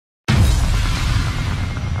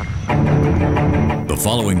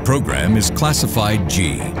following program is classified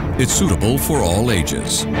G. It's suitable for all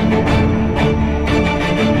ages.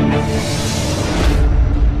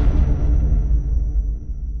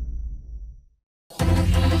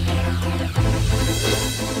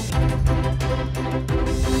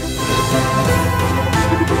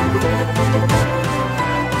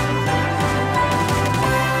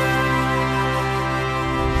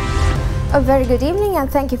 A very good evening and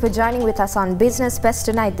thank you for joining with us on Business Best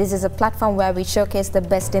tonight. This is a platform where we showcase the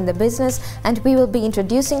best in the business and we will be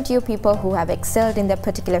introducing to you people who have excelled in their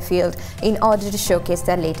particular field in order to showcase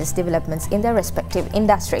their latest developments in their respective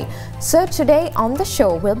industry. So today on the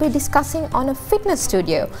show we'll be discussing on a fitness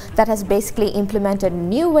studio that has basically implemented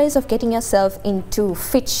new ways of getting yourself into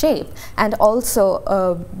fit shape and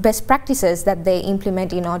also best practices that they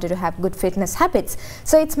implement in order to have good fitness habits.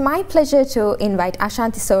 So it's my pleasure to invite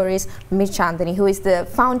Ashanthi Soris Mirchandani, who is the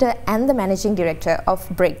founder and the managing director of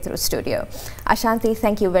Breakthrough Studio. Ashanthi,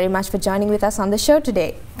 thank you very much for joining with us on the show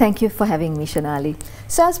today. Thank you for having me, Shanali.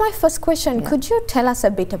 So as my first question, could you tell us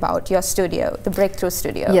a bit about your studio, the Breakthrough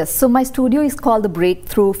Studio? Yes, so my studio is called the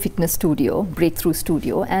Breakthrough Fitness Studio, Breakthrough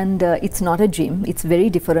Studio, and it's not a gym, it's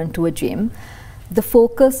very different to a gym. The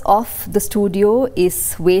focus of the studio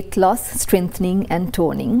is weight loss, strengthening and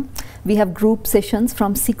toning. We have group sessions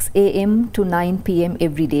from 6 a.m. to 9 p.m.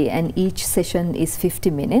 every day and each session is 50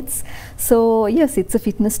 minutes. So yes, it's a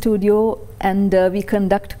fitness studio and we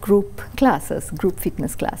conduct group classes, group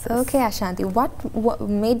fitness classes. Okay, Ashanthi, what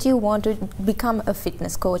made you want to become a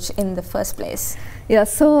fitness coach in the first place? Yeah,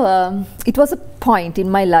 so it was a point in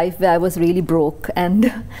my life where I was really broke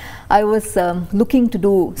and I was looking to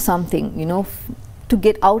do something, you know, to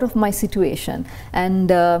get out of my situation. And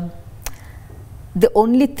the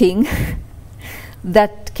only thing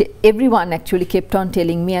that everyone actually kept on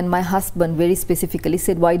telling me, and my husband very specifically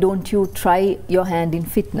said, why don't you try your hand in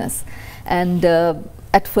fitness? And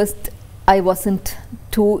at first I wasn't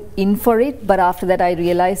too in for it, but after that I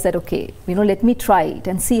realized that, okay, you know, let me try it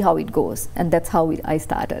and see how it goes. And that's how I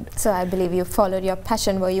started. So I believe you followed your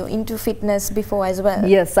passion. Were you into fitness before as well?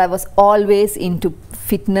 Yes, I was always into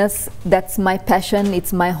fitness. That's my passion,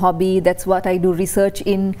 it's my hobby, that's what I do research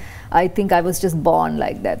in. I think I was just born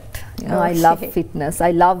like that. You know, I love fitness,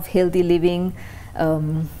 I love healthy living.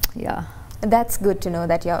 Yeah. That's good to know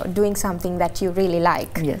that you're doing something that you really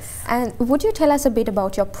like. Yes. And would you tell us a bit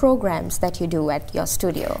about your programs that you do at your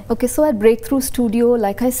studio? Okay, so at Breakthrough Studio,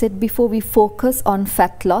 like I said before, we focus on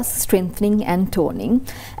fat loss, strengthening and toning.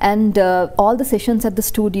 And all the sessions at the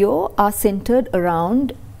studio are centered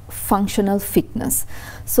around functional fitness.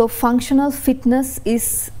 So functional fitness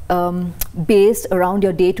is based around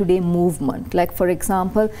your day-to-day movement. Like for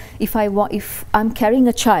example, if I'm carrying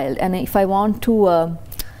a child and if I want to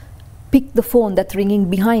pick the phone that's ringing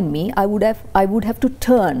behind me, I would have to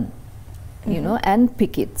turn, you know, and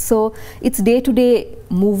pick it. So it's day-to-day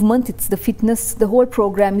movement. It's the fitness. The whole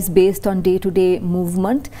program is based on day-to-day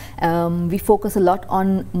movement. We focus a lot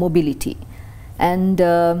on mobility, and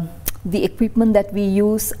the equipment that we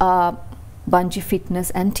use are bungee fitness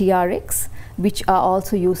and TRX, which are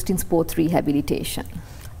also used in sports rehabilitation.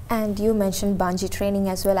 And you mentioned bungee training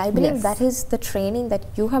as well. I believe that is the training that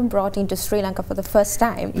you have brought into Sri Lanka for the first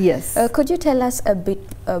time. Yes. Could you tell us a bit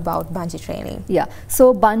about bungee training? Yeah.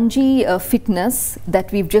 So bungee fitness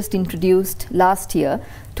that we've just introduced last year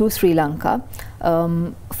to Sri Lanka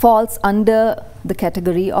falls under the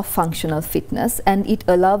category of functional fitness, and it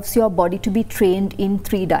allows your body to be trained in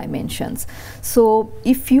 3 dimensions. So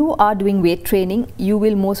if you are doing weight training, you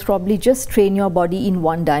will most probably just train your body in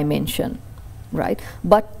 1 dimension. Right,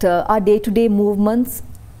 but our day-to-day movements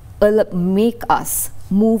make us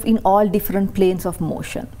move in all different planes of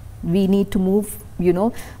motion. We need to move, you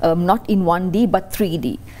know, not in 1D but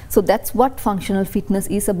 3D. So that's what functional fitness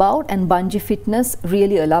is about, and bungee fitness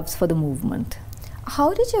really allows for the movement.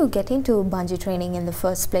 How did you get into bungee training in the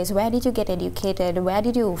first place? Where did you get educated? Where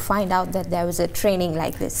did you find out that there was a training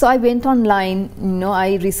like this? So I went online, you know,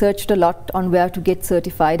 I researched a lot on where to get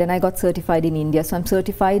certified, and I got certified in India. So I'm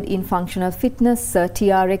certified in functional fitness,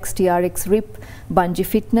 TRX, TRX RIP, bungee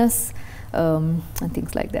fitness, and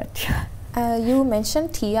things like that. You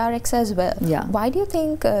mentioned TRX as well. Yeah. Why do you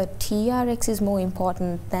think TRX is more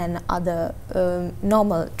important than other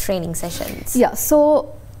normal training sessions? Yeah,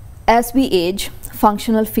 so as we age,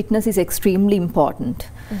 functional fitness is extremely important.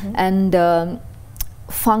 And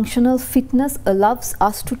functional fitness allows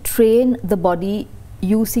us to train the body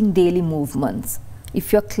using daily movements.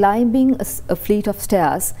 If you're climbing a flight of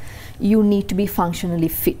stairs, you need to be functionally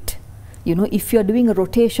fit. You know, if you're doing a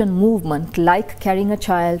rotation movement like carrying a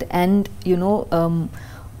child and, you know,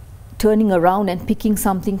 turning around and picking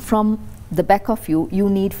something from the back of you, you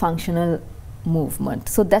need functional movement.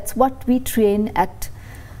 So that's what we train at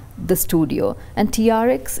the studio. And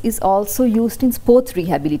TRX is also used in sports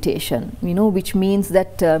rehabilitation, you know, which means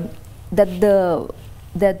that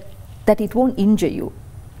that it won't injure you.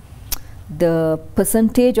 The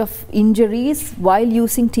percentage of injuries while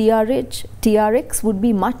using TRX would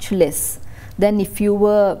be much less than if you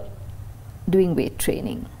were doing weight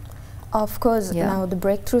training. Of course, now the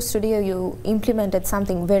Breakthrough Studio, you implemented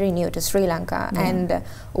something very new to Sri Lanka. And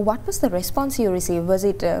what was the response you received? Was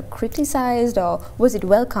it criticized or was it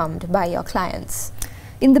welcomed by your clients?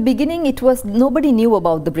 In the beginning, it was nobody knew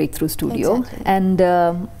about the Breakthrough Studio. Exactly.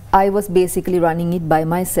 And I was basically running it by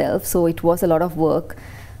myself, so it was a lot of work.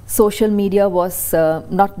 Social media was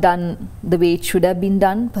not done the way it should have been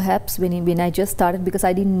done, perhaps, when I just started, because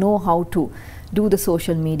I didn't know how to do the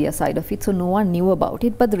social media side of it, so no one knew about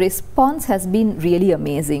it. But the response has been really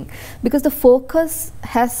amazing, because the focus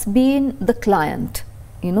has been the client.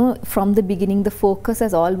 You know, from the beginning, the focus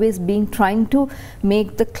has always been trying to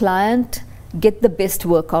make the client get the best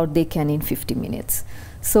workout they can in 50 minutes.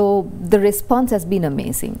 So the response has been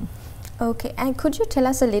amazing. Okay, and could you tell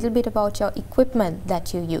us a little bit about your equipment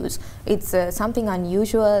that you use? It's something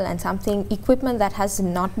unusual and something equipment that has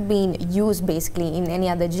not been used basically in any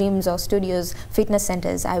other gyms or studios, fitness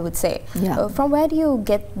centers, I would say. From where do you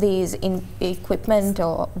get these equipment,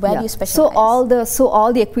 or where do you specialize? So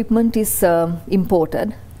all the equipment is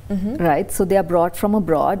imported. Right, so they are brought from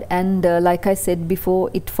abroad, and like I said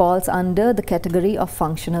before, it falls under the category of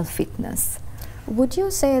functional fitness. Would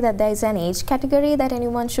you say that there is an age category that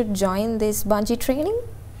anyone should join this bungee training?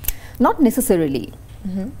 Not necessarily.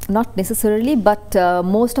 Not necessarily, but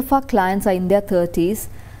most of our clients are in their 30s.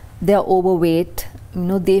 They are overweight. You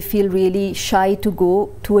know, they feel really shy to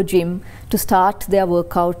go to a gym to start their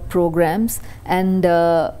workout programs, and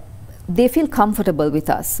they feel comfortable with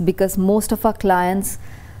us because most of our clients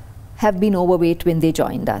have been overweight when they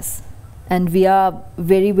joined us. And we are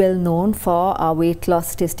very well known for our weight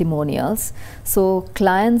loss testimonials. So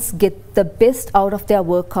clients get the best out of their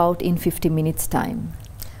workout in 50 minutes time.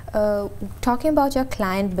 Talking about your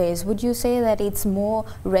client base, would you say that it's more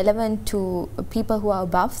relevant to people who are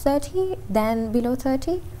above 30 than below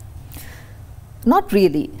 30? Not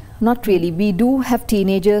really. Not really. We do have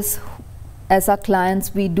teenagers as our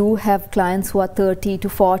clients. We do have clients who are 30 to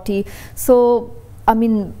 40. So, I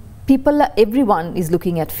mean, everyone is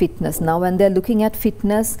looking at fitness now, and they're looking at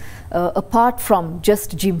fitness apart from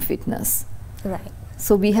just gym fitness. Right.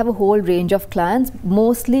 So we have a whole range of clients.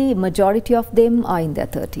 Mostly, majority of them are in their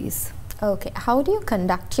 30s. Okay. How do you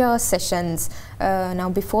conduct your sessions? Now,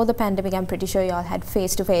 before the pandemic, I'm pretty sure you all had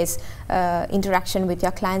face-to-face interaction with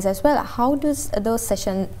your clients as well. How does those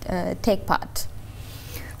sessions take part?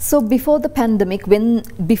 So before the pandemic,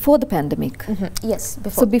 Yes,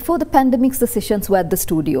 before. So before the pandemic, the sessions were at the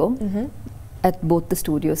studio, at both the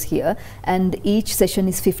studios here, and each session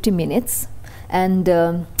is 50 minutes. And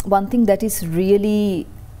one thing that is really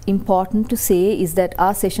important to say is that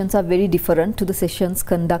our sessions are very different to the sessions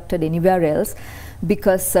conducted anywhere else,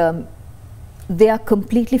 because they are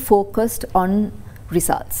completely focused on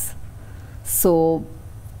results. So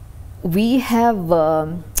we have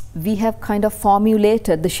kind of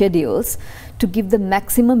formulated the schedules to give the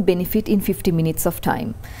maximum benefit in 50 minutes of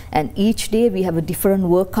time. And each day we have a different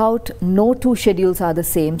workout. No two schedules are the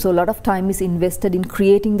same. So a lot of time is invested in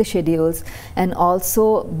creating the schedules and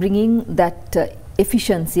also bringing that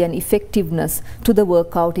efficiency and effectiveness to the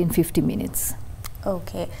workout in 50 minutes.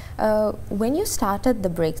 Okay. When you started the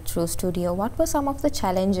Breakthrough Studio, what were some of the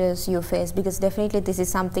challenges you faced? Because definitely this is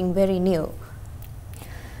something very new.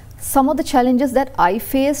 Some of the challenges that I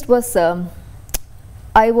faced was,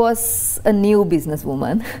 I was a new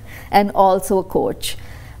businesswoman and also a coach.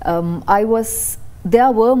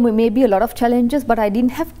 There were maybe a lot of challenges, but I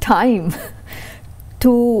didn't have time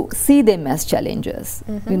to see them as challenges.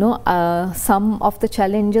 You know, some of the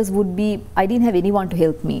challenges would be, I didn't have anyone to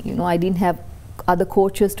help me. You know, I didn't have other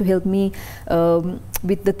coaches to help me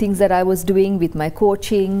with the things that I was doing with my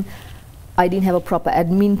coaching. I didn't have a proper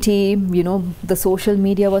admin team, you know, the social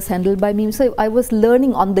media was handled by me. So I was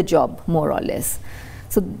learning on the job, more or less.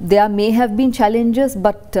 So there may have been challenges,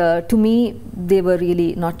 but to me, they were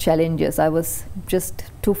really not challenges. I was just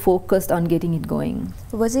too focused on getting it going.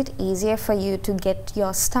 Was it easier for you to get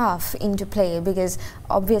your staff into play? Because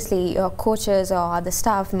obviously your coaches or other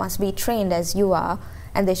staff must be trained as you are,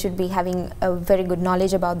 and they should be having a very good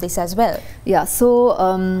knowledge about this as well. Yeah,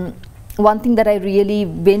 so one thing that I really,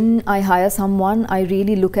 when I hire someone, I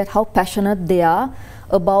really look at how passionate they are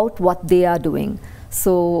about what they are doing.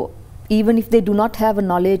 So even if they do not have a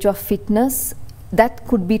knowledge of fitness, that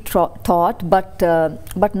could be taught,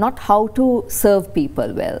 but not how to serve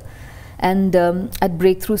people well. And at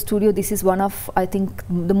Breakthrough Studio, this is one of, I think,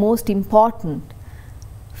 the most important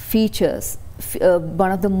features.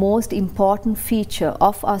 One of the most important feature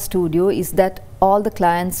of our studio is that all the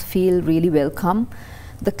clients feel really welcome.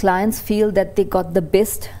 The clients feel that they got the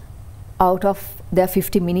best out of their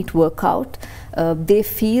 50-minute workout. They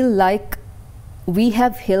feel like we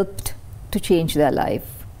have helped to change their life.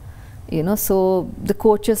 You know, so the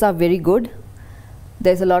coaches are very good.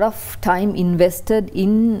 There's a lot of time invested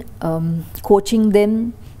in coaching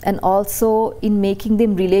them and also in making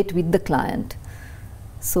them relate with the client.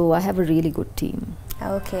 So I have a really good team.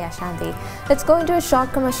 Okay, Ashanthi. Let's go into a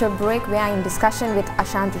short commercial break. We are in discussion with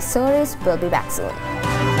Ashanthi Soris. We'll be back soon.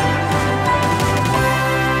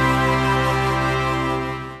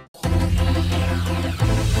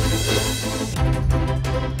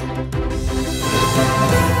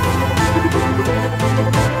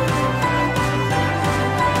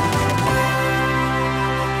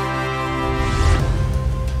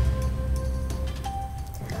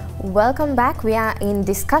 Welcome back. We are in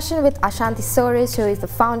discussion with Ashanthi Soris, who is the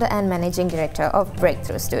founder and managing director of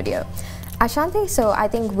Breakthrough Studio. Ashanthi, so I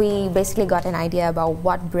think we basically got an idea about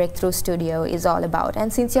what Breakthrough Studio is all about.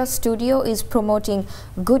 And since your studio is promoting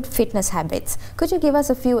good fitness habits, could you give us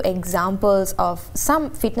a few examples of some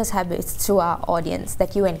fitness habits to our audience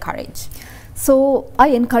that you encourage? So I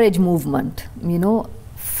encourage movement. You know,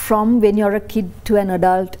 from when you're a kid to an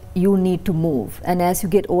adult, you need to move, and as you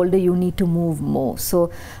get older, you need to move more.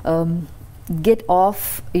 So get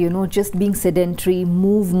off, you know, just being sedentary,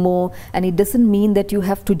 move more. And it doesn't mean that you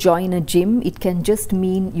have to join a gym. It can just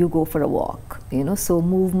mean you go for a walk, you know. So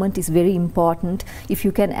movement is very important. If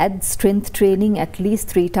you can add strength training at least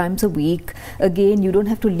 3 times a week, again, you don't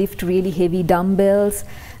have to lift really heavy dumbbells.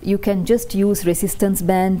 You can just use resistance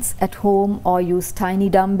bands at home or use tiny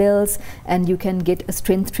dumbbells, and you can get a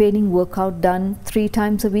strength training workout done 3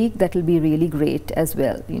 times a week. That will be really great as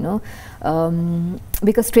well, you know,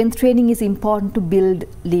 because strength training is important to build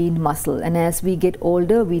lean muscle, and as we get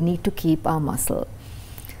older, we need to keep our muscle.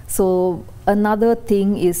 So another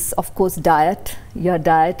thing is, of course, diet. Your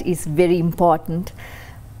diet is very important.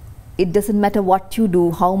 It doesn't matter what you do,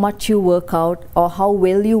 how much you work out, or how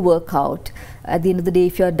well you work out. At the end of the day,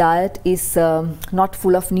 if your diet is not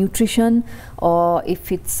full of nutrition, or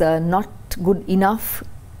if it's not good enough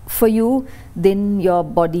for you, then your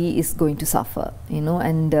body is going to suffer, you know,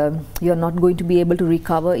 and you're not going to be able to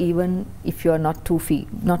recover even if you're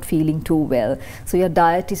not feeling too well. So your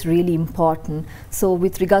diet is really important. So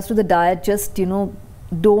with regards to the diet, just, you know,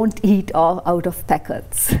 don't eat out of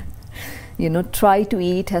packets. You know, try to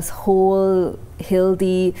eat as whole,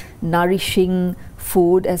 healthy, nourishing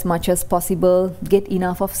food as much as possible. Get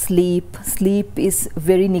enough of sleep. Sleep is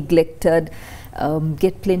very neglected.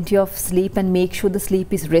 Get plenty of sleep and make sure the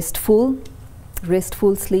sleep is restful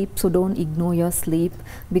sleep. So don't ignore your sleep,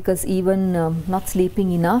 because even not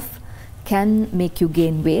sleeping enough can make you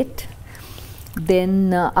gain weight.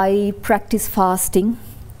 Then I practice fasting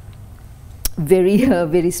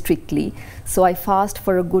very strictly. So I fast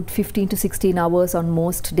for a good 15 to 16 hours on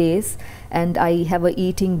most days, and I have a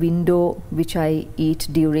eating window which I eat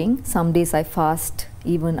during. Some days I fast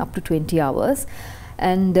even up to 20 hours,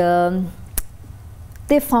 and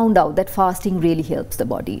they found out that fasting really helps the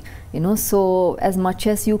body, you know. So as much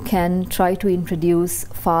as you can, try to introduce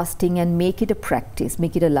fasting and make it a practice,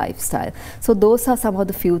 make it a lifestyle. So those are some of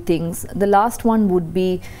the few things. The last one would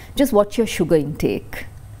be just watch your sugar intake.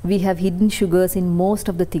 We have hidden sugars in most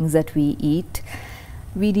of the things that we eat.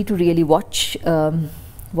 We need to really watch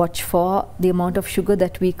for the amount of sugar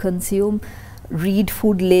that we consume. Read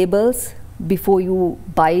food labels before you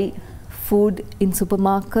buy food in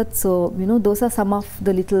supermarkets. So, you know, those are some of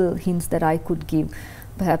the little hints that I could give.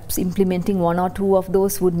 Perhaps implementing 1 or 2 of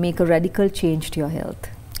those would make a radical change to your health.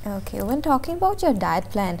 Okay, when talking about your diet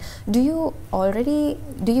plan, do you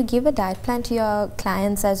give a diet plan to your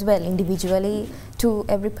clients as well, individually, to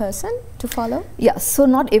every person to follow? Yeah, so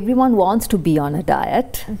not everyone wants to be on a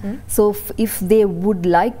diet. So if they would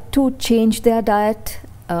like to change their diet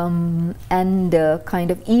and kind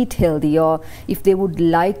of eat healthy, or if they would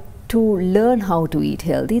like to learn how to eat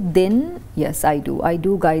healthy, then yes, I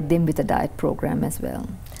do guide them with a diet program as well.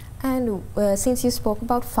 And since you spoke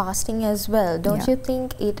about fasting as well, don't you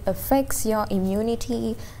think it affects your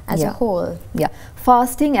immunity as a whole? Yeah,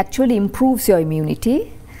 fasting actually improves your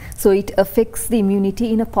immunity. So it affects the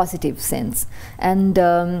immunity in a positive sense. And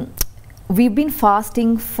we've been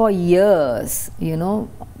fasting for years, you know.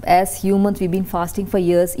 As humans, we've been fasting for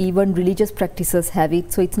years. Even religious practices have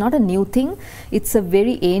it. So it's not a new thing. It's a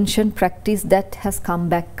very ancient practice that has come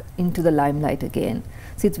back into the limelight again.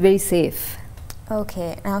 So it's very safe.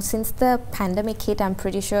 Okay, now since the pandemic hit, I'm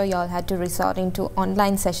pretty sure y'all had to resort into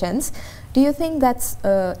online sessions. Do you think that's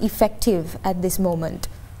effective at this moment?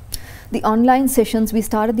 The online sessions, we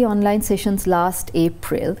started the online sessions last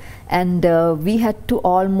April, and we had to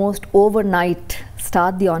almost overnight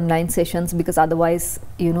start the online sessions, because otherwise,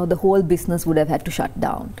 you know, the whole business would have had to shut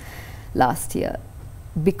down last year.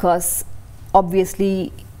 Because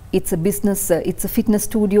obviously it's a business, it's a fitness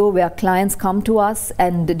studio where clients come to us,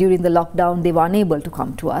 and during the lockdown they were unable to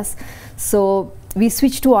come to us. So we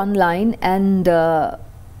switched to online, and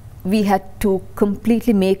we had to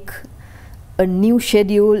completely make a new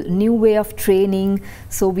schedule, new way of training.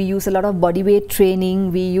 So we use a lot of body weight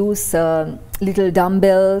training, we use little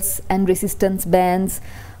dumbbells and resistance bands.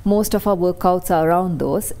 Most of our workouts are around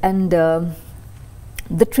those, and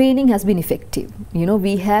the training has been effective. You know,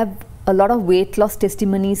 we have a lot of weight loss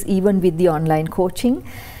testimonies even with the online coaching.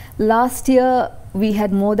 Last year we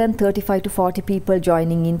had more than 35 to 40 people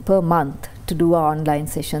joining in per month to do our online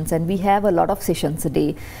sessions, and we have a lot of sessions a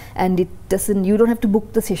day, and you don't have to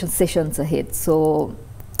book the sessions ahead, so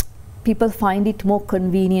people find it more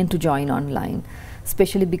convenient to join online,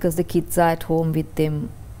 especially because the kids are at home with them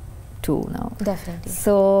too now. Definitely.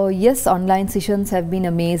 So yes, online sessions have been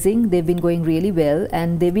amazing. They've been going really well,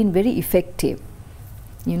 and they've been very effective,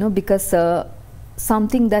 you know, because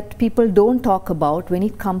something that people don't talk about when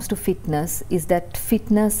it comes to fitness is that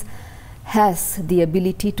fitness has the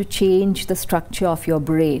ability to change the structure of your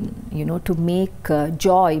brain, you know, to make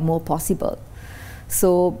joy more possible.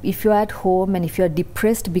 So if you're at home and if you're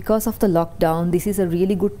depressed because of the lockdown, this is a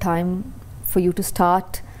really good time for you to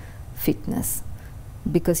start fitness,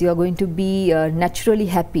 because you are going to be naturally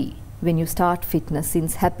happy when you start fitness,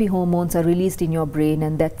 since happy hormones are released in your brain,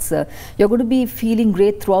 and that's you're going to be feeling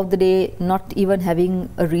great throughout the day, not even having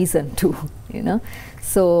a reason to, you know.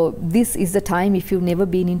 So this is the time, if you've never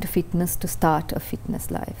been into fitness, to start a fitness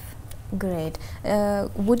life. Great.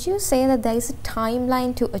 Would you say that there is a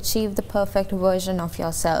timeline to achieve the perfect version of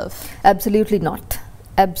yourself? Absolutely not.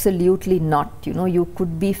 Absolutely not. You know, you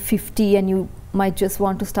could be 50 and you might just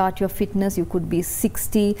want to start your fitness. You could be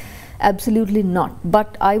 60. Absolutely not.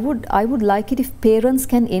 But I would like it if parents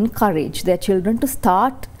can encourage their children to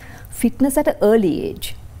start fitness at an early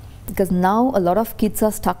age, because now a lot of kids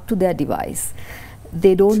are stuck to their device.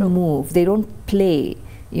 They don't True. move, they don't play,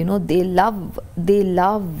 you know, they love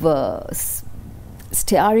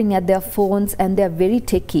staring at their phones, and they're very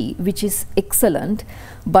techy, which is excellent,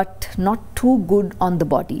 but not too good on the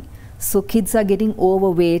body. So kids are getting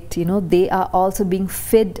overweight, you know, they are also being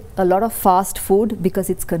fed a lot of fast food because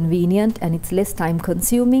it's convenient and it's less time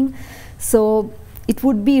consuming. So it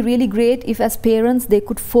would be really great if, as parents, they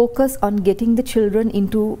could focus on getting the children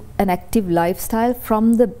into an active lifestyle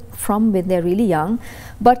from when they're really young.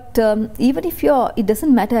 But even if it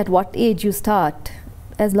doesn't matter at what age you start,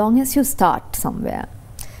 as long as you start somewhere.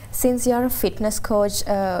 Since you're a fitness coach,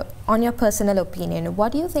 on your personal opinion,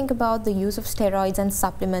 what do you think about the use of steroids and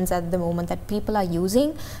supplements at the moment that people are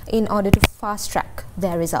using in order to fast track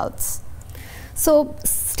their results? So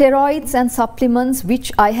steroids and supplements,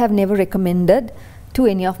 which I have never recommended to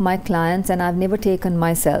any of my clients and I've never taken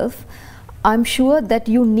myself, I'm sure that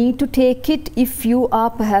you need to take it if you are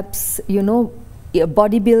perhaps, you know, a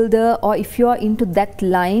bodybuilder, or if you are into that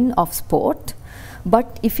line of sport.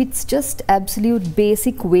 But if it's just absolute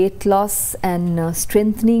basic weight loss and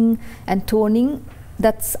strengthening and toning,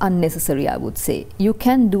 that's unnecessary, I would say. You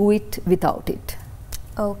can do it without it.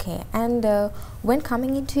 Okay, and when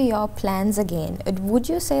coming into your plans again, would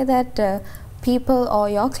you say that people or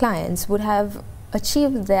your clients would have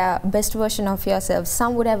achieved their best version of yourself?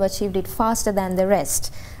 Some would have achieved it faster than the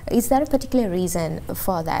rest. Is there a particular reason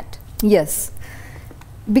for that? Yes,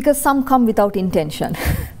 because some come without intention.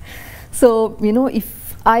 So, you know,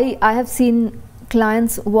 if I have seen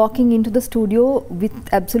clients walking into the studio with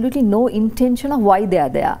absolutely no intention of why they are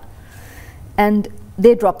there, and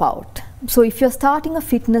they drop out. So if you're starting a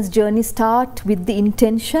fitness journey, start with the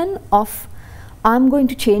intention of, I'm going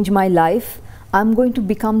to change my life, I'm going to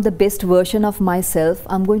become the best version of myself,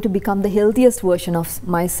 I'm going to become the healthiest version of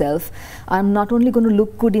myself. I'm not only going to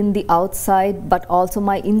look good in the outside, but also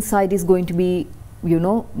my inside is going to be, you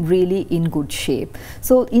know, really in good shape.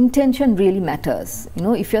 So intention really matters. You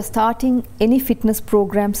know, if you're starting any fitness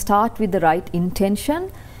program, start with the right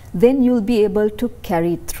intention, then you'll be able to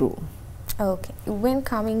carry it through. Okay, when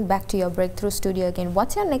coming back to your breakthrough studio again,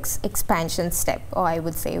 what's your next expansion step, or I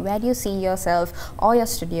would say, where do you see yourself or your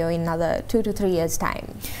studio in another 2 to 3 years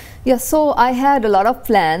time? Yeah, so I had a lot of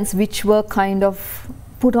plans which were kind of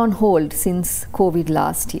put on hold since COVID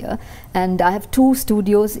last year, and I have 2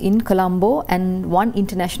 studios in Colombo and 1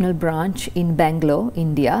 international branch in Bangalore,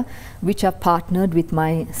 India, which I've partnered with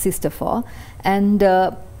my sister for, and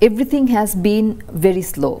everything has been very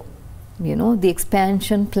slow. You know, the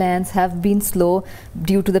expansion plans have been slow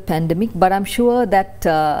due to the pandemic, but I'm sure that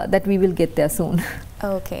that we will get there soon.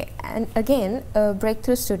 Okay, and again,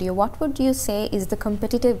 Breakthrough Studio, what would you say is the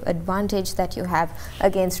competitive advantage that you have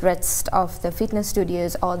against rest of the fitness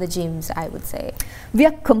studios or the gyms, I would say? We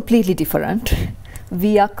are completely different.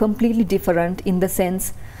 We are completely different in the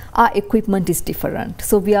sense our equipment is different.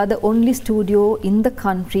 So we are the only studio in the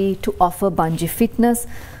country to offer bungee fitness.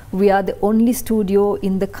 We are the only studio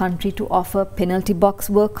in the country to offer penalty box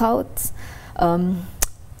workouts.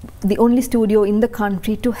 The only studio in the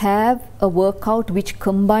country to have a workout which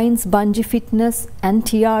combines bungee fitness and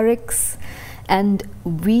TRX, and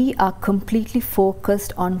we are completely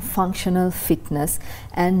focused on functional fitness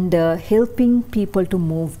and helping people to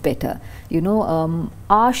move better. You know,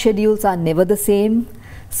 our schedules are never the same.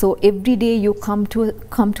 So every day you come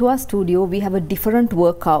to our studio, we have a different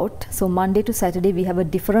workout. So Monday to Saturday we have a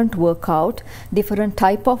different workout, different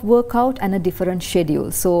type of workout, and a different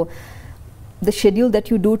schedule. So the schedule that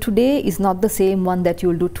you do today is not the same one that you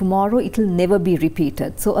will do tomorrow. It will never be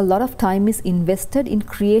repeated. So a lot of time is invested in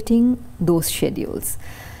creating those schedules.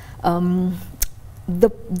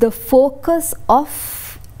 The focus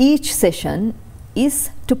of each session is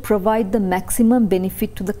to provide the maximum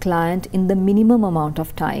benefit to the client in the minimum amount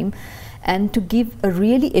of time and to give a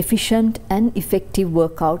really efficient and effective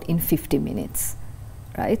workout in 50 minutes,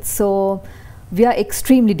 right? So we are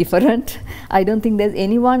extremely different. I don't think there's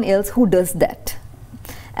anyone else who does that.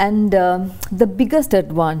 And the biggest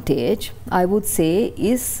advantage, I would say,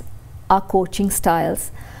 is our coaching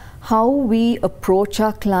styles, how we approach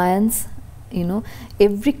our clients. You know,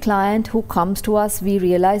 every client who comes to us, we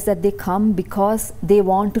realize that they come because they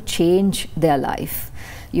want to change their life.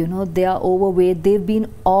 You know, they are overweight, they've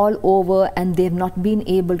been all over and they've not been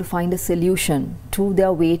able to find a solution to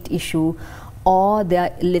their weight issue or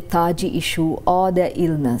their lethargy issue or their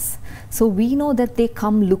illness. So we know that they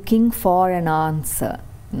come looking for an answer.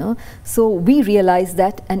 You know? So we realize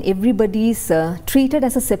that, and everybody is treated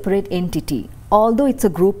as a separate entity. Although it's a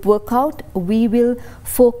group workout, we will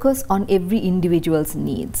focus on every individual's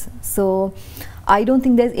needs. So I don't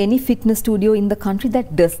think there's any fitness studio in the country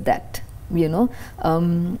that does that. You know,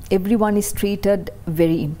 everyone is treated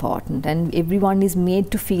very important and everyone is made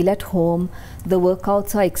to feel at home. The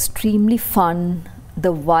workouts are extremely fun.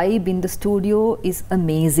 The vibe in the studio is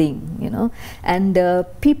amazing, you know, and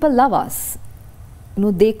people love us. You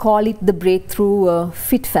know, they call it the Breakthrough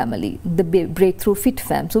Fit family, the Breakthrough Fit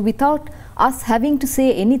fam. So without us having to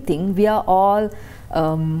say anything, we are all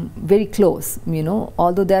very close, you know,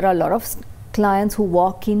 although there are a lot of clients who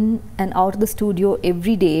walk in and out of the studio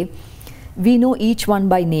every day. We know each one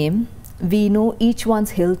by name, we know each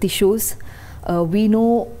one's health issues, we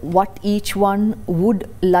know what each one would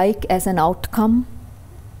like as an outcome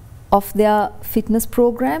of their fitness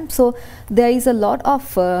program. So there is a lot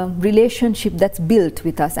of relationship that's built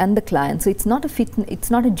with us and the client. So it's not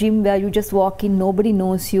a gym where you just walk in, nobody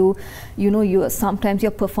knows you. You know, sometimes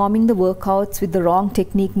you're performing the workouts with the wrong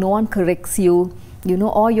technique, no one corrects you, you know,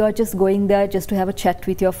 or you're just going there just to have a chat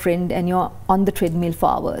with your friend and you're on the treadmill for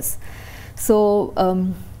hours. So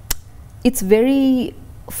it's very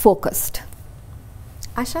focused.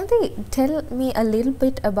 Ashanthi, tell me a little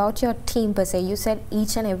bit about your team per se. You said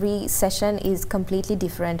each and every session is completely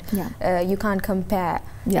different. Yeah. You can't compare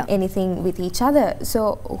Yeah. anything with each other.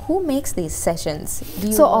 So who makes these sessions?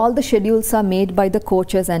 So all the schedules are made by the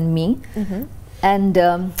coaches and me. Mm-hmm.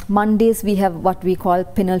 And Mondays we have what we call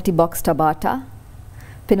penalty box Tabata.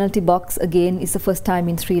 Penalty box again is the first time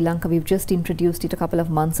in Sri Lanka. We've just introduced it a couple of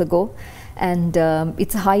months ago, and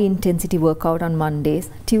it's a high intensity workout on Mondays.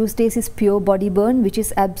 Tuesdays is pure body burn, which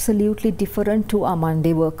is absolutely different to our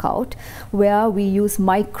Monday workout, where we use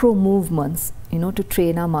micro movements, you know, to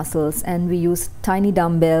train our muscles, and we use tiny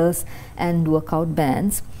dumbbells and workout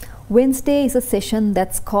bands. Wednesday is a session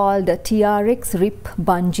that's called a TRX Rip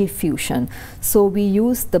Bungee Fusion. So we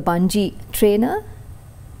use the bungee trainer,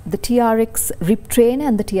 the TRX Rip trainer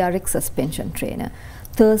and the TRX suspension trainer.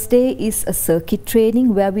 Thursday is a circuit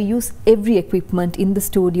training where we use every equipment in the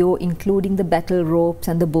studio, including the battle ropes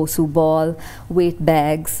and the Bosu ball, weight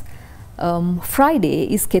bags.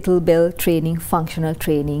 Friday is kettlebell training, functional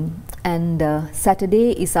training, and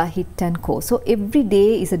Saturday is our hit and core. So every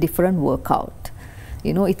day is a different workout.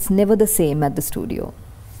 You know, it's never the same at the studio.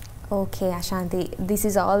 Okay, Ashanthi, this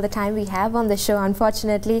is all the time we have on the show,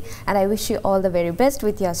 unfortunately, and I wish you all the very best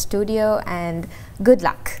with your studio and good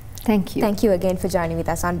luck. Thank you. Thank you again for joining with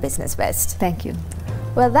us on Business Best. Thank you.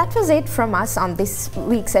 Well, that was it from us on this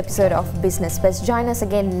week's episode of Business Best. Join us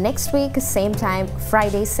again next week, same time,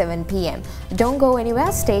 Friday, 7 p.m. Don't go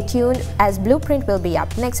anywhere, stay tuned, as Blueprint will be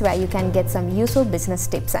up next, where you can get some useful business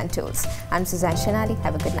tips and tools. I'm Suzanne Shanali.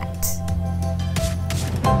 Have a good night.